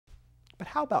But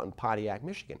how about in Pontiac,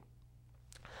 Michigan?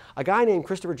 A guy named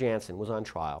Christopher Jansen was on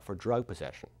trial for drug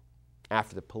possession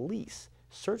after the police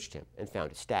searched him and found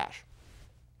his stash.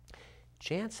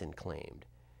 Jansen claimed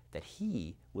that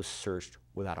he was searched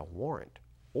without a warrant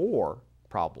or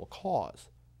probable cause,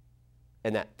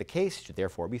 and that the case should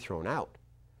therefore be thrown out.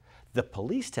 The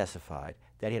police testified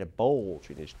that he had a bulge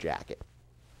in his jacket.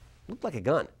 Looked like a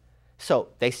gun. So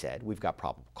they said, we've got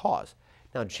probable cause.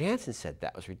 Now Jansen said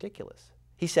that was ridiculous.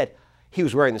 He said he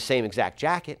was wearing the same exact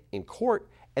jacket in court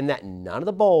and that none of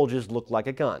the bulges looked like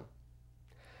a gun.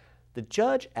 The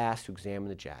judge asked to examine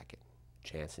the jacket.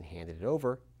 Jansen handed it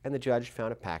over, and the judge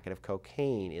found a packet of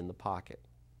cocaine in the pocket.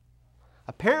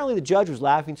 Apparently the judge was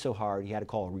laughing so hard he had to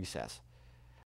call a recess.